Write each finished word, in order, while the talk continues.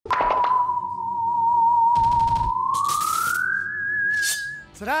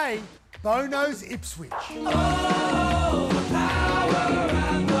Today, Beau knows Ipswich. Oh, the power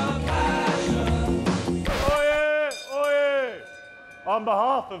and the passion. Oyez! Oyez! On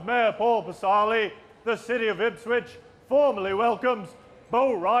behalf of Mayor Paul Pasali, the City of Ipswich formally welcomes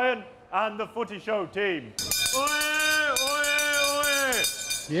Beau Ryan and the Footy Show team. Oyez! Oyez!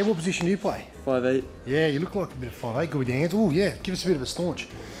 Oyez! Yeah, what position do you play? 5'8". Yeah, you look like a bit of 5'8", good with your hands. Oh yeah, give us a bit of a staunch.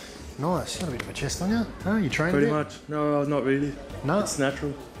 Nice, you got a bit of a chest on you. Huh? You trained Pretty a bit? much. No, not really. No? It's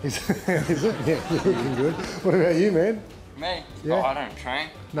natural. Is it? Yeah, you're looking good. What about you, man? Me? Yeah. Oh, I don't train.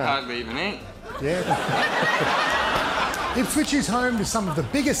 No. Hardly even eat. Yeah. Ipswich is home to some of the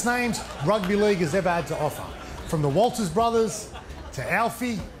biggest names rugby league has ever had to offer. From the Walters brothers to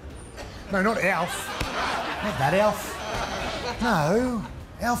Alfie. No, not Alf. Not that Alf. No,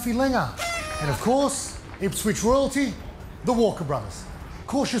 Alfie Langer. And of course, Ipswich royalty, the Walker brothers.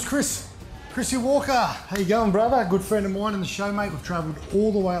 Cautious Chrissy Walker. How you going, brother? Good friend of mine in the show, mate. We've travelled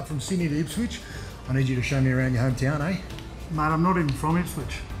all the way up from Sydney to Ipswich. I need you to show me around your hometown, eh? Mate, I'm not even from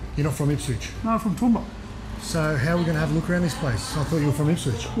Ipswich. You're not from Ipswich? No, I'm from Toowoomba. So how are we going to have a look around this place? I thought you were from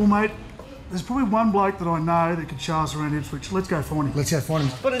Ipswich. Well, mate, there's probably one bloke that I know that could show us around Ipswich. Let's go find him. Let's go find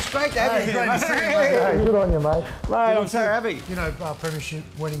him. But it's great to have you here, Great to see you, mate. mate. Hey, good on you, mate. Mate, I'm so happy. You know, premiership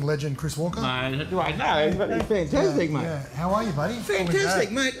winning legend Chris Walker? Mate, do I know? But it's fantastic, mate. Yeah. How are you, buddy?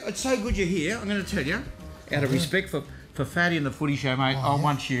 Fantastic, mate. It's so good you're here. I'm going to tell you, out of respect for Fatty and the Footy Show, mate, I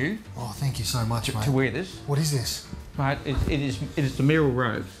want you Oh, thank you so much, mate. to wear this. What is this? Mate, it is the Merrill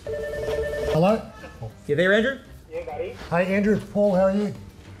robe. Hello? You there, Andrew? Yeah, buddy. Hey, Andrew, Paul, how are you?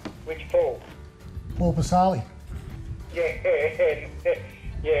 Which Paul? Paul Pasali. Yeah,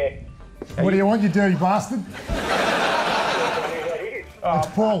 yeah. What do you want, you dirty bastard? That is. It's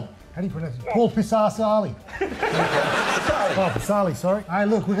Paul. How do you pronounce it? Paul Pasali. Oh, Pasali, sorry. Hey,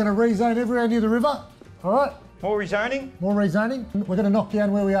 look, we're going to rezone everywhere near the river. All right? More rezoning, More rezoning. We're going to knock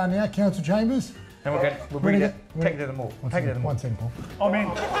down where we are now, council chambers. and we'll bring it. Take it to the mall. Take it to the mall. One second, Paul. I'm in.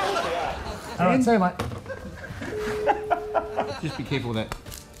 All right, see you, mate. Just be careful of that.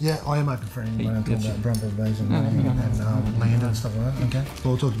 Yeah, I am open for anyone. I'm talking Yes. about Brumble Bays and land and stuff like that. Okay.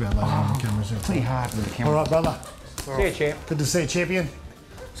 We'll talk about that later on the cameras. Pretty hard with the camera. All right, brother. See you, champ. Good to see you, champion.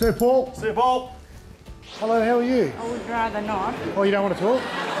 See you, Paul. See you, Paul. Hello, how are you? I would rather not. Oh, you don't want to talk?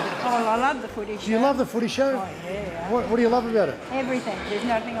 Oh, I love the footy show. Do you love the footy show? Oh, yeah. What do you love about it? Everything. There's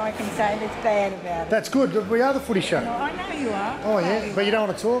nothing I can say that's bad about it. That's good. We are the footy show. No, I know you are. Oh, yeah. But you don't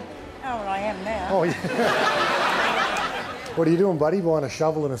want to talk? Oh, well, I am now. Oh, yeah. What are you doing, buddy? Buying a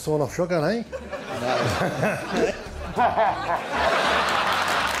shovel and a sawn-off shotgun, eh?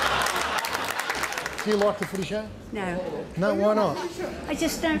 Do you like the footy show? No. No, why not? I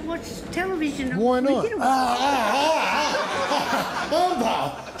just don't watch television. Why not? You know,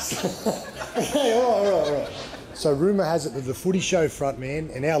 Okay, all right. So rumour has it that the footy show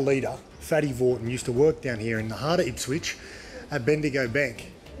frontman and our leader, Fatty Vorton, used to work down here in the heart of Ipswich at Bendigo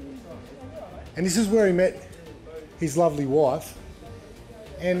Bank. And this is where he met his lovely wife.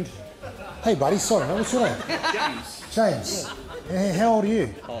 And, hey buddy, sorry, mate, what's your name? James. How old are you?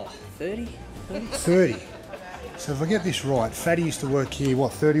 30? 30. So if I get this right, Fatty used to work here,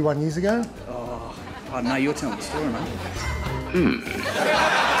 what, 31 years ago? Oh, no, you're telling the story, mate.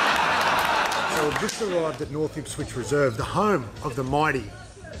 So we've just arrived at North Ipswich Reserve, the home of the mighty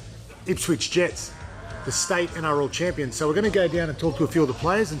Ipswich Jets, the state NRL champions. So we're going to go down and talk to a few of the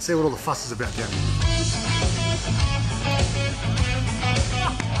players and see what all the fuss is about down here.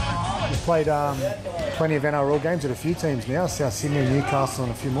 We've played plenty of NRL games at a few teams now, South Sydney, Newcastle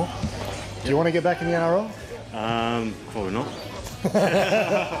and a few more. Do you want to get back in the NRL? Probably not.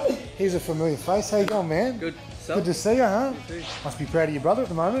 Here's a familiar face. How you going, man? Good. Good to see you, huh? Must be proud of your brother at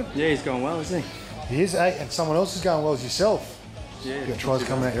the moment. Yeah, he's going well, isn't he? He is, eh? And someone else is going well as yourself. Yeah. You've got tries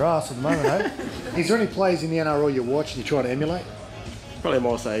coming out your ass at the moment, eh? Is there any players in the NRL you watch and you try to emulate? Probably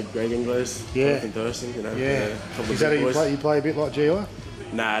more say Greg Inglis, Yeah. Jonathan Thurston, you know. Yeah. Couple Is of that big how boys. you play a bit like GI?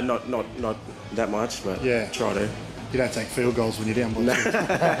 Nah, not that much, but Yeah. try to. You don't take field goals when you're down by two.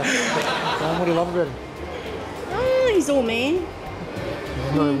 What do you love about him? oh, he's all man.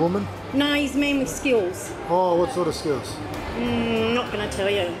 You're not a woman? No, he's a man with skills. Oh, what sort of skills? Not going to tell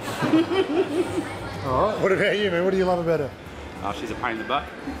you. All right. What about you, man? What do you love about her? Oh, she's a pain in the butt.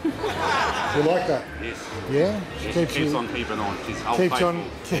 You like that? Yes. Yeah? She keeps on keeping on. She's old Keeps faithful. on,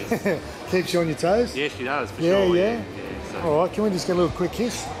 Yes. keeps you on your toes? Yes, she does, for Yeah, sure. yeah. So. All right, can we just get a little quick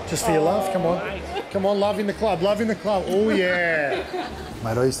kiss? Just for your love, come on. Come on, love in the club, love in the club. Oh, yeah.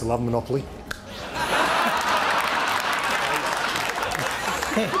 Mate, I used to love Monopoly.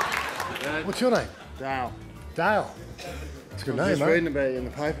 What's your name? Dale. Dale. It's a good name, Just mate. reading about you in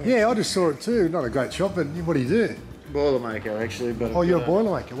the paper. Yeah, I just saw it too. Not a great shot, but what do you do? Boilermaker, actually, but... Oh, you're a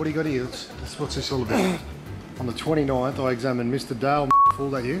Boilermaker. What do you got here? What's this all about? On the 29th, I examined Mr. Dale. Fool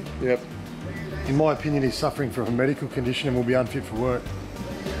that you? Yep. In my opinion, he's suffering from a medical condition and will be unfit for work.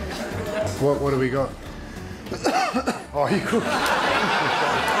 What do we got? Oh, you cook. You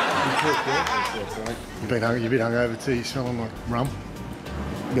cook, yeah? That's right. You've been hungover too. You're smelling like rum.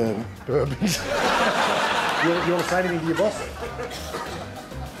 Bourbon. Bourbons. you want to say anything to your boss?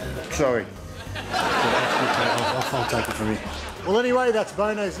 Sorry. I'll take it from here. Well, anyway, that's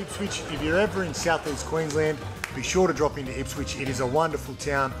Bono's Ipswich. If you're ever in southeast Queensland, be sure to drop into Ipswich. It is a wonderful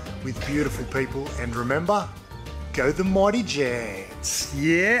town with beautiful people. And remember, go the mighty Jets.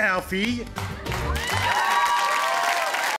 Yeah, Alfie.